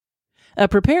A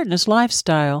preparedness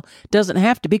lifestyle doesn't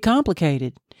have to be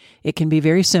complicated. It can be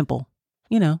very simple,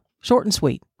 short and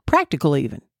sweet, practical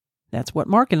even. That's what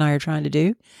Mark and I are trying to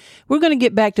do. We're going to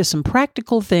get back to some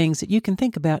practical things that you can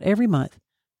think about every month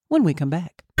when we come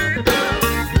back.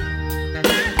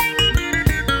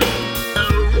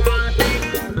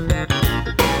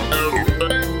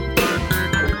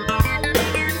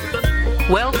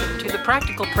 Welcome to the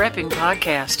Practical Prepping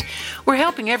Podcast. We're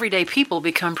helping everyday people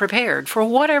become prepared for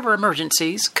whatever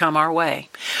emergencies come our way.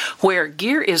 Where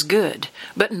gear is good,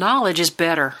 but knowledge is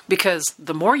better, because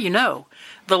the more you know,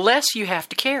 the less you have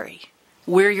to carry.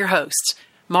 We're your hosts,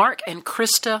 Mark and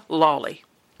Krista Lawley.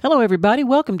 Hello, everybody.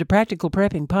 Welcome to Practical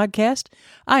Prepping Podcast.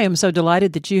 I am so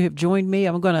delighted that you have joined me.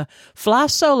 I'm going to fly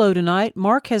solo tonight.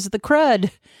 Mark has the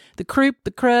crud, the croup,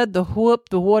 the crud, the whoop,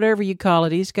 the whatever you call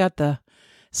it. He's got the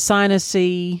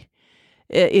sinusy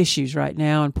issues right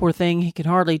now, and poor thing, he can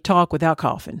hardly talk without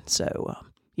coughing. So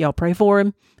y'all pray for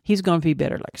him. He's going to be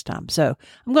better next time. So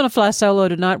I'm going to fly solo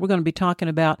tonight. We're going to be talking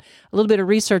about a little bit of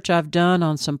research I've done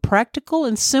on some practical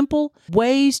and simple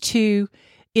ways to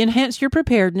enhance your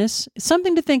preparedness. It's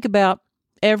something to think about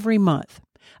every month.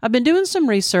 I've been doing some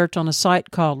research on a site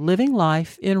called Living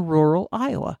Life in Rural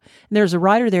Iowa. And there's a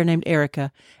writer there named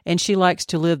Erica, and she likes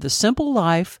to live the simple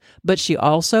life, but she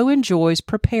also enjoys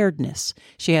preparedness.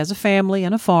 She has a family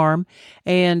and a farm,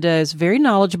 and is very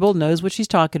knowledgeable, knows what she's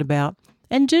talking about,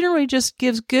 and generally just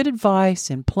gives good advice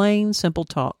in plain, simple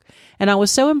talk. And I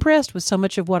was so impressed with so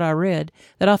much of what I read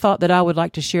that I thought that I would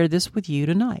like to share this with you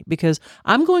tonight, because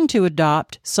I'm going to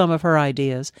adopt some of her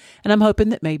ideas, and I'm hoping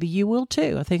that maybe you will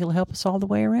too. I think it'll help us all the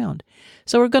way around.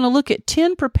 So we're going to look at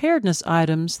 10 preparedness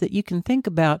items that you can think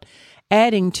about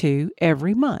adding to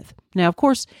every month. Now, of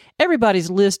course, everybody's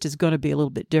list is going to be a little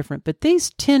bit different, but these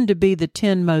tend to be the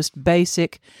 10 most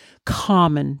basic,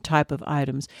 common type of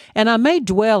items. And I may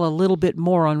dwell a little bit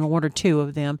more on one or two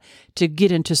of them to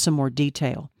get into some more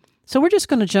detail. So we're just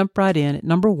going to jump right in at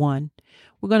number 1.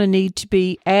 We're going to need to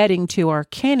be adding to our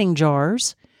canning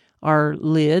jars, our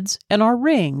lids, and our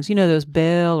rings. You know, those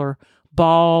Bell or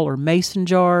Ball or Mason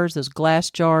jars, those glass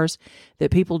jars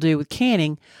that people do with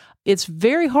canning. It's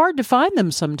very hard to find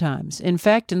them sometimes. In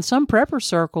fact, in some prepper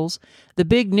circles, the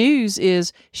big news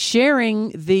is sharing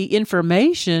the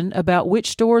information about which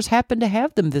stores happen to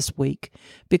have them this week.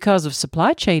 Because of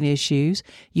supply chain issues,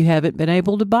 you haven't been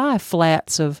able to buy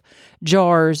flats of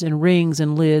jars and rings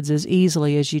and lids as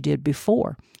easily as you did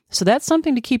before. So that's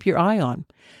something to keep your eye on.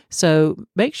 So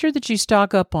make sure that you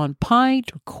stock up on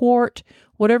pint or quart,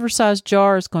 whatever size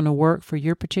jar is going to work for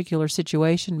your particular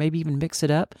situation, maybe even mix it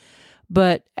up.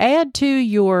 But add to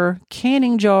your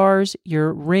canning jars,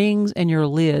 your rings, and your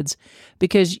lids,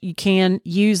 because you can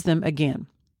use them again.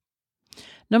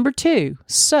 Number 2,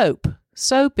 soap.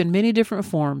 Soap in many different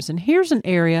forms. And here's an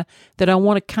area that I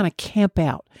want to kind of camp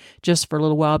out just for a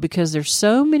little while, because there's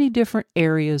so many different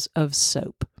areas of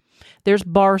soap. There's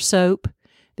bar soap,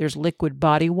 there's liquid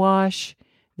body wash,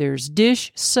 there's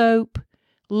dish soap,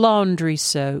 laundry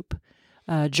soap,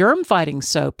 germ-fighting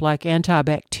soap like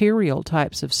antibacterial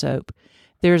types of soap.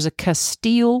 There's a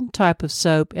Castile type of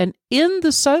soap. And in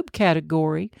the soap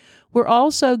category, we're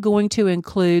also going to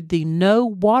include the no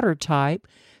water type,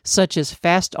 such as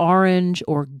Fast Orange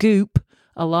or Goop.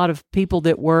 A lot of people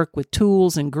that work with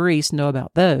tools and grease know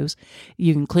about those.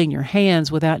 You can clean your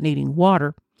hands without needing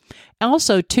water.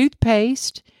 Also,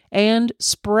 toothpaste and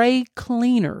spray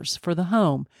cleaners for the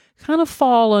home kind of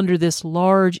fall under this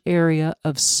large area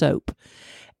of soap.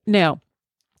 Now,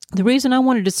 the reason I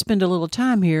wanted to spend a little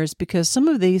time here is because some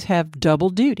of these have double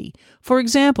duty. For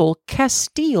example,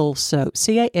 Castile soap,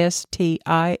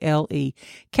 Castile.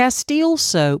 Castile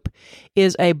soap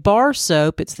is a bar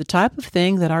soap. It's the type of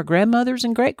thing that our grandmothers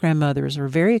and great-grandmothers are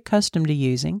very accustomed to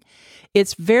using.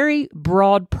 It's very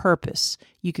broad purpose.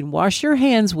 You can wash your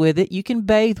hands with it. You can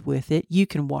bathe with it. You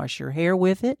can wash your hair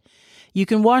with it. You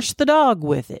can wash the dog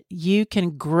with it. You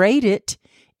can grate it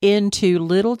into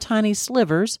little tiny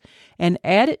slivers and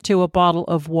add it to a bottle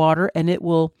of water, and it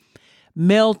will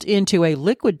melt into a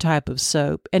liquid type of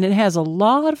soap. And it has a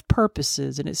lot of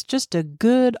purposes, and it's just a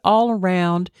good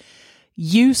all-around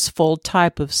useful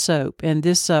type of soap. And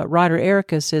this writer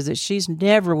Erica says that she's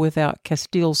never without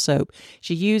Castile soap.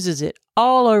 She uses it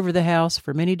all over the house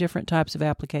for many different types of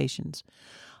applications.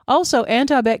 Also,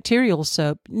 antibacterial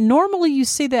soap. Normally you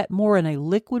see that more in a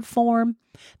liquid form.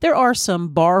 There are some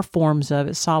bar forms of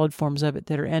it, solid forms of it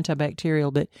that are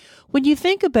antibacterial. But when you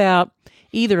think about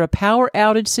either a power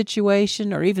outage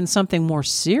situation or even something more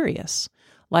serious,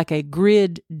 like a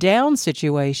grid down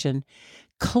situation,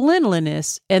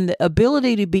 cleanliness and the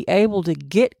ability to be able to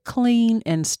get clean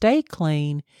and stay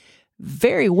clean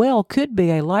very well could be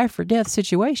a life or death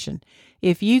situation.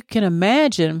 If you can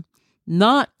imagine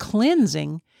not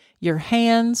cleansing your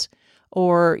hands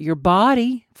or your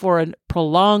body for a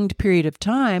prolonged period of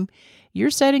time,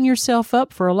 you're setting yourself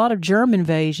up for a lot of germ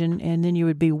invasion, and then you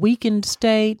would be weakened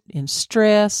state, in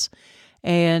stress,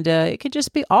 and it could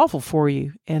just be awful for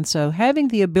you. And so having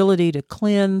the ability to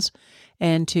cleanse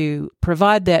and to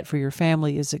provide that for your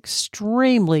family is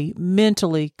extremely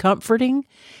mentally comforting,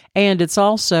 and it's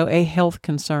also a health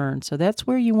concern. So that's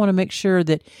where you want to make sure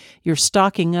that you're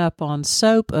stocking up on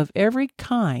soap of every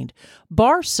kind.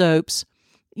 Bar soaps,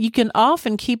 you can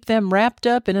often keep them wrapped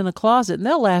up and in a closet, and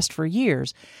they'll last for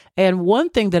years. And one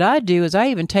thing that I do is I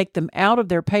even take them out of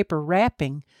their paper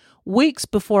wrapping weeks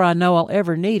before I know I'll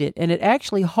ever need it. And it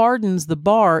actually hardens the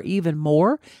bar even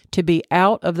more to be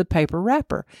out of the paper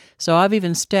wrapper. So I've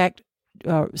even stacked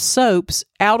soaps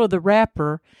out of the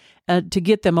wrapper to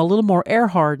get them a little more air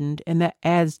hardened, and that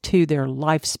adds to their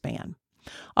lifespan.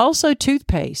 Also,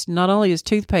 toothpaste. Not only is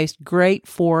toothpaste great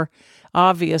for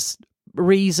obvious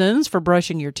reasons for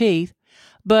brushing your teeth,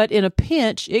 but in a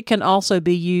pinch, it can also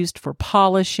be used for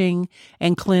polishing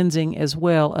and cleansing as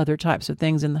well, other types of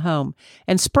things in the home.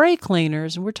 And spray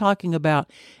cleaners, and we're talking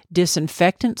about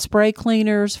disinfectant spray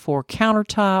cleaners for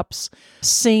countertops,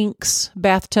 sinks,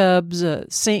 bathtubs,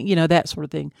 that sort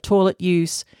of thing, toilet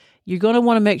use. You're going to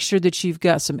want to make sure that you've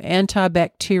got some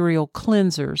antibacterial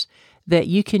cleansers that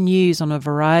you can use on a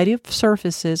variety of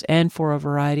surfaces and for a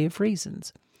variety of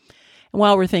reasons. And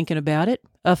while we're thinking about it,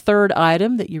 a third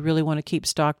item that you really want to keep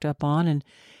stocked up on, and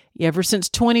ever since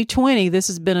 2020, this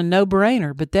has been a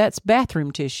no-brainer, but that's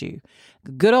bathroom tissue.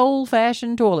 Good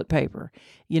old-fashioned toilet paper.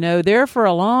 There for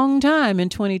a long time in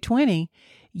 2020,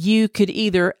 you could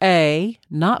either A,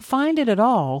 not find it at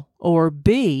all, or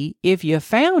B, if you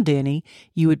found any,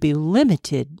 you would be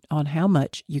limited on how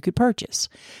much you could purchase.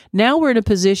 Now we're in a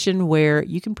position where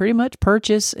you can pretty much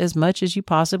purchase as much as you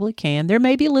possibly can. There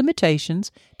may be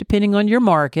limitations depending on your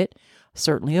market.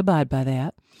 Certainly abide by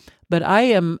that. But I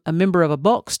am a member of a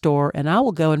bulk store, and I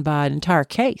will go and buy an entire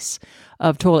case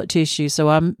of toilet tissue, so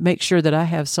I make sure that I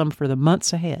have some for the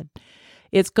months ahead.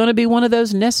 It's going to be one of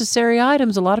those necessary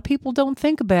items a lot of people don't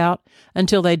think about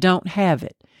until they don't have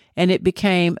it. And it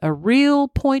became a real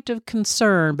point of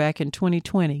concern back in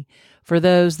 2020 for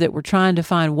those that were trying to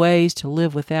find ways to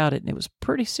live without it, and it was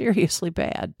pretty seriously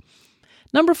bad.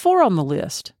 Number 4 on the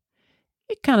list.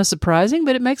 It's kind of surprising,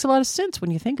 but it makes a lot of sense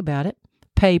when you think about it.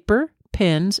 Paper,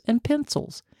 pens, and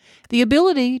pencils. The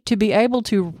ability to be able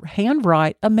to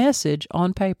handwrite a message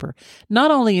on paper.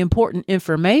 Not only important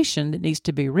information that needs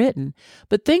to be written,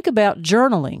 but think about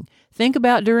journaling. Think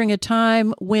about during a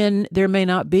time when there may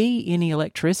not be any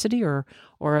electricity or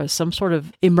some sort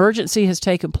of emergency has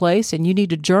taken place and you need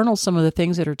to journal some of the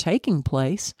things that are taking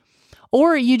place.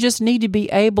 Or you just need to be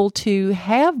able to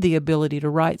have the ability to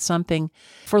write something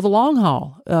for the long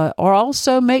haul. Or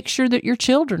also make sure that your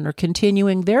children are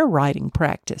continuing their writing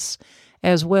practice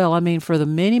as well. I mean, for the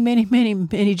many, many, many,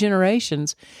 many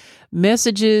generations,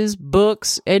 messages,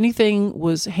 books, anything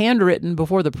was handwritten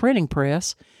before the printing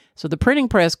press. So the printing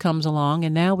press comes along,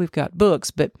 and now we've got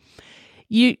books. But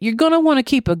you're going to want to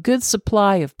keep a good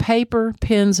supply of paper,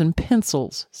 pens, and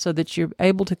pencils so that you're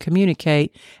able to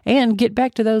communicate and get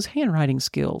back to those handwriting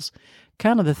skills.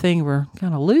 Kind of the thing we're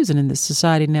kind of losing in this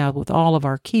society now with all of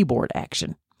our keyboard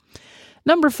action.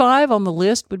 Number 5 on the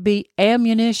list would be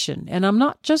ammunition. And I'm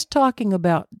not just talking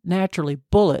about naturally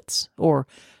bullets or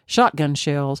shotgun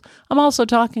shells. I'm also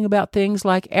talking about things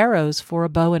like arrows for a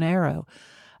bow and arrow.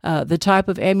 The type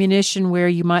of ammunition where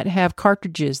you might have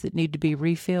cartridges that need to be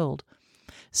refilled.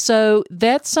 So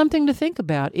that's something to think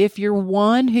about. If you're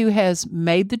one who has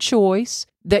made the choice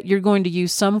that you're going to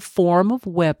use some form of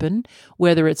weapon,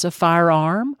 whether it's a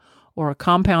firearm or a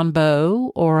compound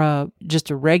bow or just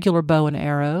a regular bow and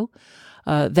arrow,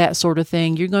 that sort of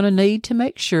thing, you're going to need to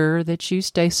make sure that you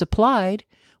stay supplied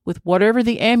with whatever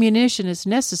the ammunition is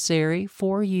necessary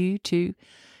for you to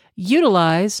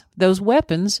utilize those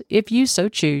weapons if you so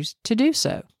choose to do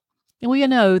so. And we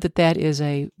know that that is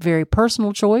a very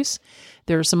personal choice.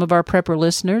 There are some of our prepper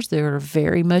listeners that are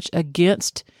very much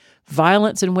against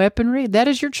violence and weaponry. That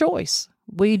is your choice.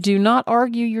 We do not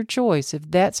argue your choice. If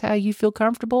that's how you feel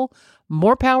comfortable,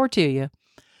 more power to you.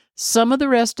 Some of the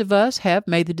rest of us have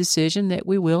made the decision that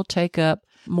we will take up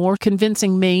more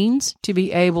convincing means to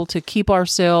be able to keep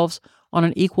ourselves on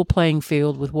an equal playing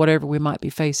field with whatever we might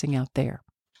be facing out there.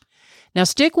 Now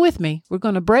stick with me. We're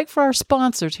going to break for our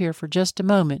sponsors here for just a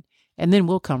moment, and then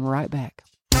we'll come right back.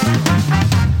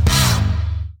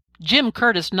 Jim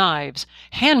Curtis Knives,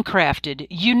 handcrafted,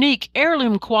 unique,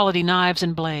 heirloom quality knives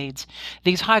and blades.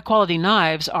 These high-quality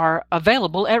knives are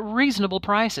available at reasonable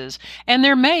prices, and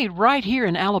they're made right here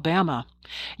in Alabama.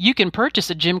 You can purchase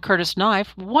a Jim Curtis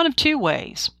knife one of two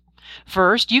ways.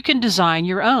 First, you can design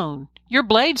your own. Your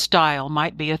blade style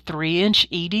might be a 3-inch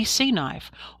EDC knife,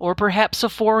 or perhaps a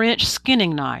 4-inch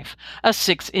skinning knife, a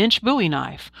 6-inch Bowie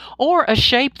knife, or a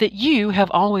shape that you have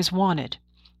always wanted.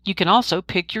 You can also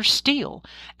pick your steel.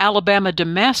 Alabama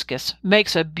Damascus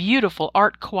makes a beautiful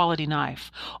art quality knife,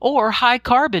 or high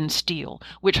carbon steel,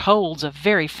 which holds a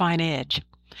very fine edge.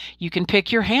 You can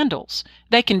pick your handles.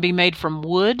 They can be made from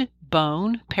wood,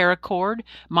 bone, paracord,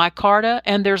 micarta,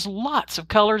 and there's lots of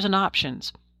colors and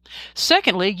options.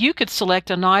 Secondly, you could select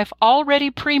a knife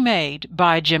already pre-made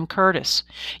by Jim Curtis.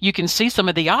 You can see some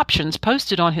of the options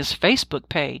posted on his Facebook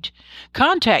page.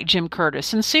 Contact Jim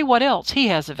Curtis and see what else he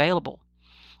has available.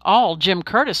 All Jim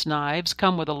Curtis knives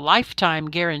come with a lifetime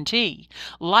guarantee,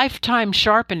 lifetime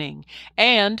sharpening,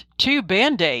 and 2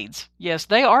 Band-Aids. Yes,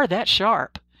 they are that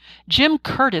sharp. Jim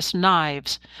Curtis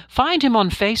Knives. Find him on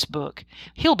Facebook.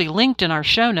 He'll be linked in our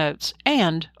show notes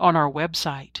and on our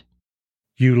website.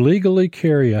 You legally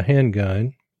carry a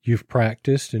handgun, you've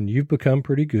practiced, and you've become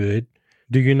pretty good.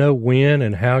 Do you know when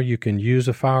and how you can use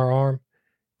a firearm?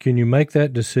 Can you make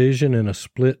that decision in a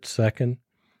split second?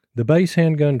 The Base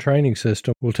Handgun Training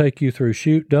System will take you through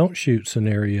shoot, don't shoot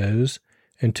scenarios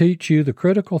and teach you the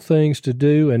critical things to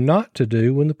do and not to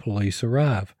do when the police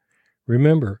arrive.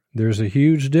 Remember, there's a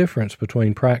huge difference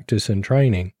between practice and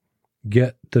training.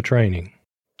 Get the training.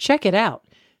 Check it out.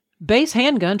 Base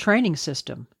Handgun Training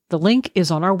System. The link is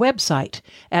on our website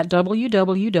at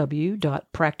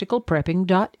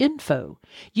www.practicalprepping.info.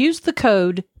 Use the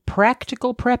code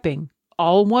PRACTICALPREPPING,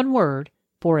 all one word,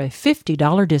 for a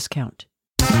 $50 discount.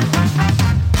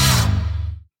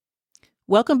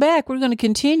 Welcome back. We're going to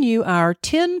continue our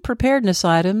 10 preparedness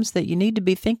items that you need to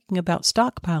be thinking about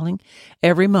stockpiling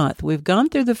every month. We've gone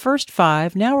through the first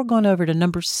 5. Now we're going over to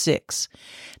number 6.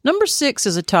 Number 6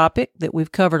 is a topic that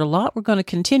we've covered a lot. We're going to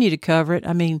continue to cover it.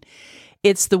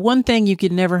 It's the one thing you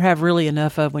can never have really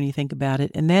enough of when you think about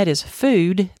it, and that is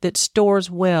food that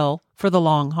stores well for the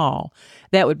long haul.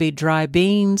 That would be dry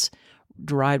beans,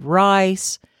 dried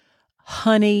rice,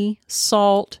 honey,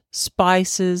 salt,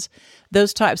 spices,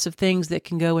 those types of things that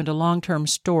can go into long-term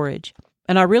storage.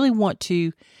 And I really want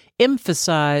to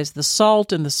emphasize the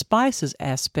salt and the spices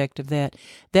aspect of that.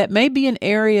 That may be an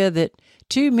area that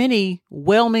too many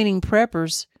well-meaning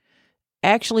preppers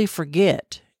actually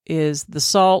forget, is the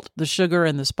salt, the sugar,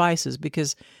 and the spices,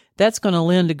 because that's going to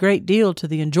lend a great deal to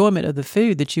the enjoyment of the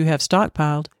food that you have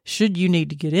stockpiled should you need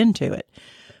to get into it.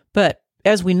 But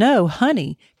as we know,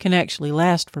 honey can actually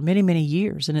last for many, many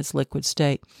years in its liquid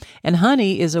state. And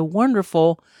honey is a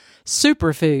wonderful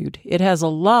superfood. It has a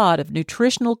lot of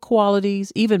nutritional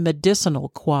qualities, even medicinal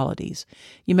qualities.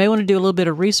 You may want to do a little bit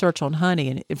of research on honey.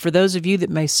 And for those of you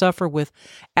that may suffer with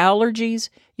allergies,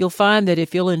 you'll find that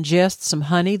if you'll ingest some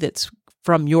honey that's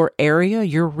from your area,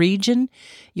 your region,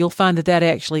 you'll find that that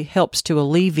actually helps to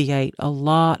alleviate a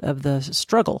lot of the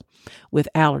struggle with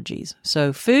allergies.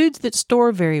 So foods that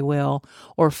store very well,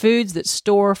 or foods that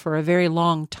store for a very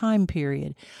long time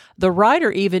period. The writer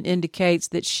even indicates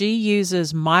that she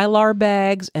uses Mylar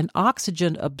bags and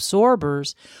oxygen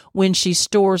absorbers when she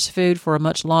stores food for a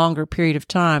much longer period of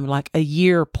time, like a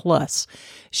year plus.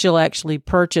 She'll actually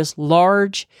purchase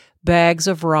large bags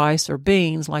of rice or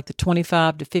beans, like the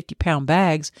 25 to 50 pound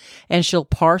bags, and she'll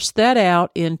parse that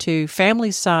out into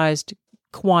family-sized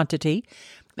quantity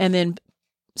and then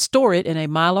store it in a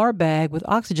Mylar bag with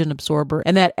oxygen absorber,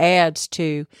 and that adds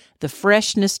to the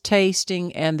freshness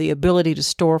tasting and the ability to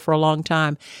store for a long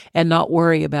time and not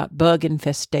worry about bug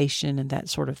infestation and that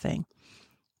sort of thing.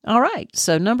 All right,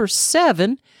 so number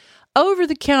 7,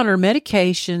 over-the-counter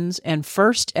medications and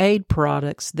first aid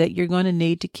products that you're going to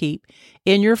need to keep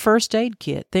in your first aid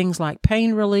kit. Things like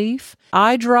pain relief,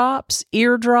 eye drops,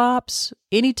 ear drops,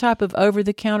 any type of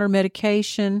over-the-counter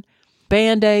medication,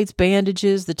 Band-Aids,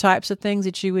 bandages, the types of things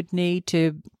that you would need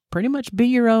to pretty much be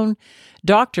your own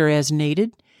doctor as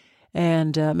needed.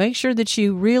 And make sure that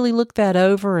you really look that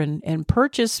over and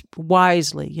purchase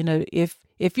wisely. You know, if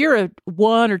you're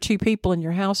 1 or 2 people in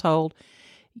your household,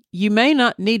 you may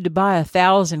not need to buy a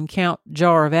 1,000-count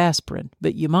jar of aspirin,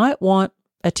 but you might want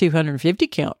a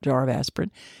 250-count jar of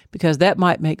aspirin, because that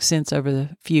might make sense over the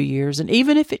few years. And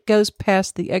even if it goes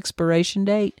past the expiration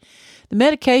date, the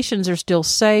medications are still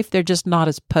safe. They're just not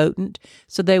as potent.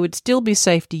 So they would still be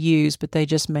safe to use, but they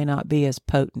just may not be as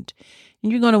potent.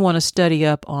 And you're going to want to study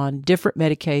up on different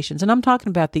medications. And I'm talking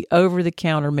about the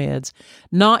over-the-counter meds,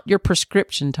 not your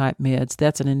prescription-type meds.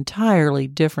 That's an entirely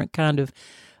different kind of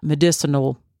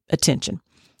medicinal attention.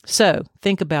 So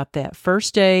think about that.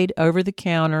 First aid,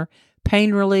 over-the-counter,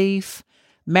 pain relief,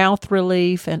 mouth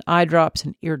relief, and eye drops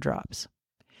and ear drops.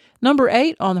 Number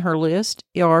 8 on her list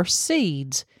are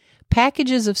seeds,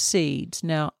 packages of seeds.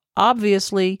 Now,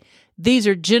 obviously, these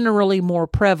are generally more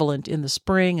prevalent in the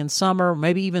spring and summer,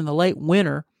 maybe even the late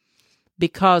winter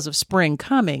because of spring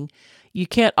coming. You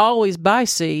can't always buy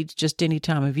seeds just any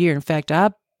time of year. In fact,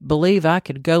 I believe I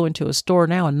could go into a store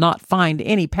now and not find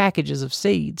any packages of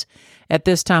seeds at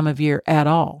this time of year at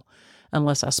all,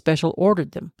 unless I special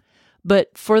ordered them.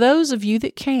 But for those of you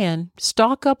that can,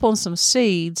 stock up on some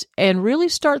seeds and really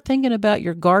start thinking about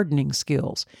your gardening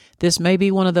skills. This may be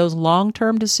one of those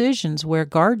long-term decisions where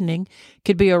gardening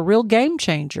could be a real game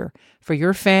changer for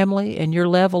your family and your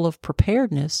level of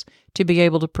preparedness to be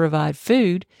able to provide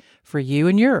food for you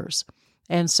and yours.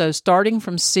 And so starting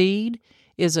from seed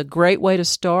is a great way to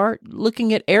start.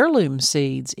 Looking at heirloom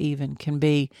seeds even can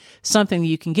be something.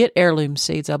 You can get heirloom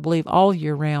seeds, I believe, all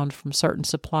year round from certain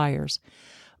suppliers.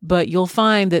 But you'll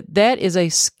find that that is a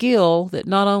skill that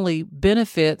not only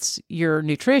benefits your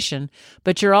nutrition,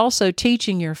 but you're also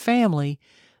teaching your family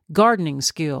gardening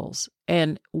skills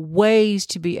and ways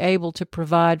to be able to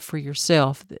provide for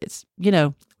yourself. It's,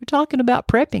 we're talking about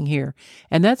prepping here,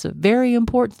 and that's a very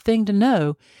important thing to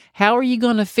know. How are you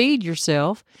going to feed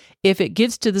yourself if it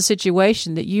gets to the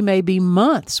situation that you may be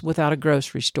months without a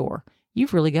grocery store?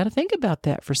 You've really got to think about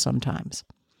that for sometimes.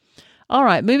 All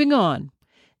right, moving on.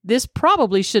 This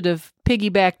probably should have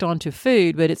piggybacked onto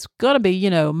food, but it's going to be,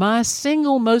 my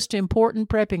single most important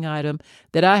prepping item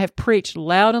that I have preached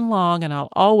loud and long, and I'll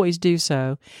always do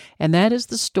so, and that is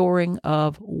the storing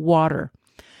of water.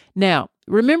 Now,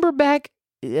 remember back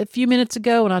a few minutes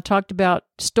ago when I talked about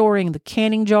storing the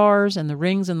canning jars and the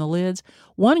rings and the lids?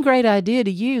 One great idea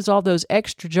to use all those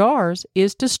extra jars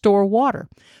is to store water.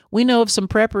 We know of some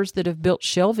preppers that have built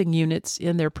shelving units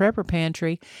in their prepper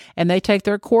pantry, and they take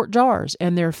their quart jars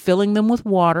and they're filling them with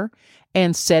water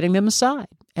and setting them aside.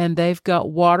 And they've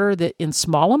got water that in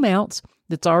small amounts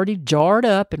that's already jarred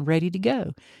up and ready to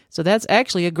go. So that's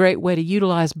actually a great way to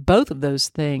utilize both of those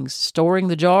things, storing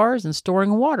the jars and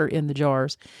storing water in the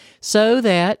jars, so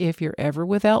that if you're ever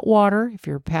without water, if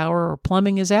your power or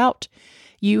plumbing is out,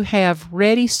 you have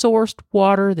ready sourced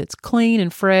water that's clean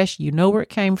and fresh, you know where it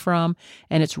came from,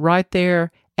 and it's right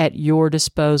there at your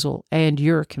disposal and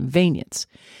your convenience.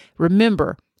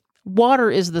 Remember, water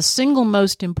is the single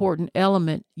most important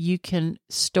element you can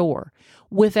store.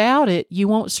 Without it, you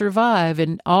won't survive,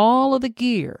 and all of the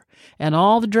gear and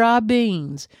all the dry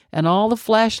beans and all the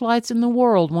flashlights in the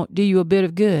world won't do you a bit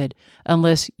of good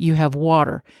unless you have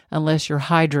water, unless you're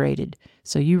hydrated.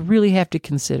 So you really have to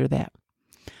consider that.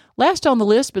 Last on the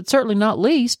list, but certainly not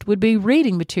least, would be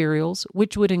reading materials,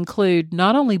 which would include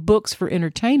not only books for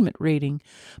entertainment reading,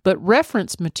 but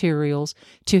reference materials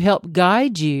to help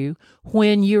guide you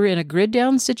when you're in a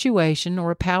grid-down situation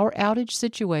or a power outage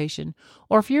situation,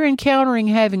 or if you're encountering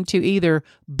having to either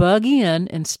bug in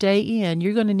and stay in,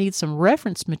 you're going to need some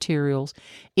reference materials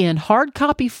in hard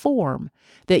copy form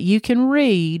that you can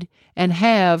read and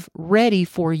have ready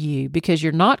for you, because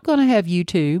you're not going to have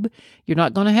YouTube, you're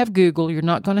not going to have Google, you're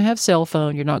not going to have cell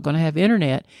phone, you're not going to have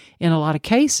internet in a lot of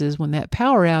cases when that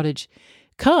power outage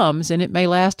comes, and it may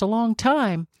last a long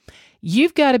time.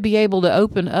 You've got to be able to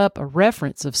open up a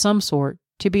reference of some sort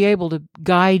to be able to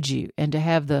guide you and to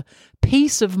have the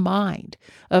peace of mind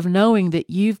of knowing that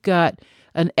you've got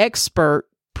an expert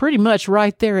pretty much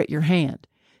right there at your hand,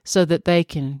 so that they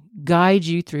can guide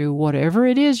you through whatever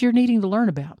it is you're needing to learn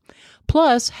about.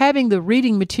 Plus, having the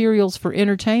reading materials for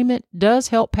entertainment does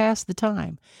help pass the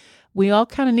time. We all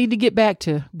kind of need to get back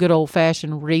to good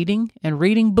old-fashioned reading and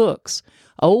reading books,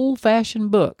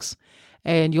 old-fashioned books.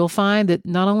 And you'll find that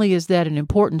not only is that an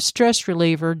important stress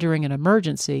reliever during an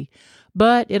emergency,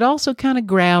 but it also kind of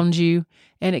grounds you,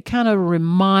 and it kind of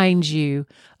reminds you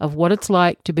of what it's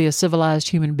like to be a civilized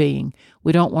human being.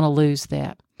 We don't want to lose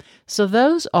that. So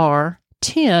those are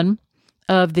 10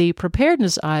 of the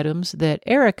preparedness items that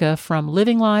Erica from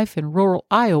Living Life in Rural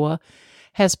Iowa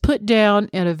has put down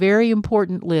in a very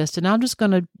important list. And I'm just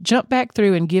going to jump back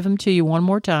through and give them to you one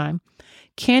more time.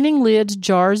 Canning lids,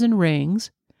 jars, and rings.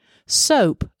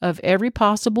 Soap of every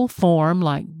possible form,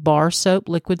 like bar soap,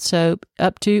 liquid soap,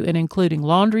 up to and including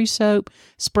laundry soap,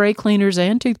 spray cleaners,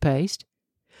 and toothpaste.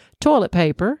 Toilet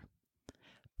paper.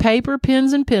 Paper,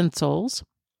 pens, and pencils.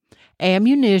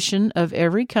 Ammunition of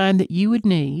every kind that you would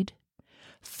need,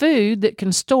 food that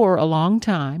can store a long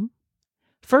time,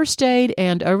 first aid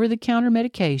and over-the-counter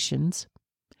medications,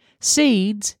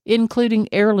 seeds, including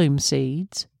heirloom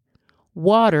seeds,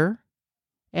 water,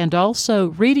 and also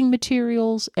reading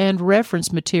materials and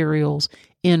reference materials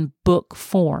in book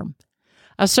form.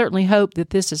 I certainly hope that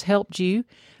this has helped you,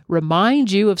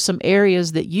 remind you of some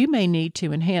areas that you may need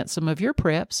to enhance some of your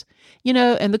preps.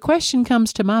 And the question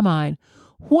comes to my mind,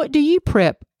 what do you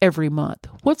prep every month?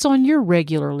 What's on your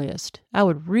regular list? I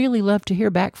would really love to hear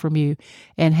back from you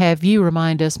and have you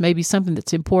remind us maybe something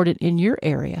that's important in your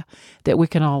area that we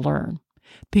can all learn.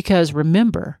 Because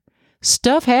remember,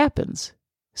 stuff happens.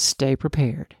 Stay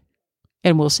prepared.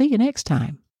 And we'll see you next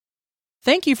time.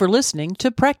 Thank you for listening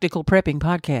to Practical Prepping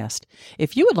Podcast.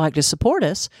 If you would like to support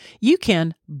us, you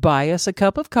can buy us a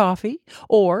cup of coffee,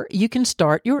 or you can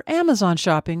start your Amazon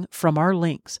shopping from our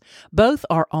links. Both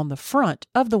are on the front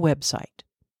of the website.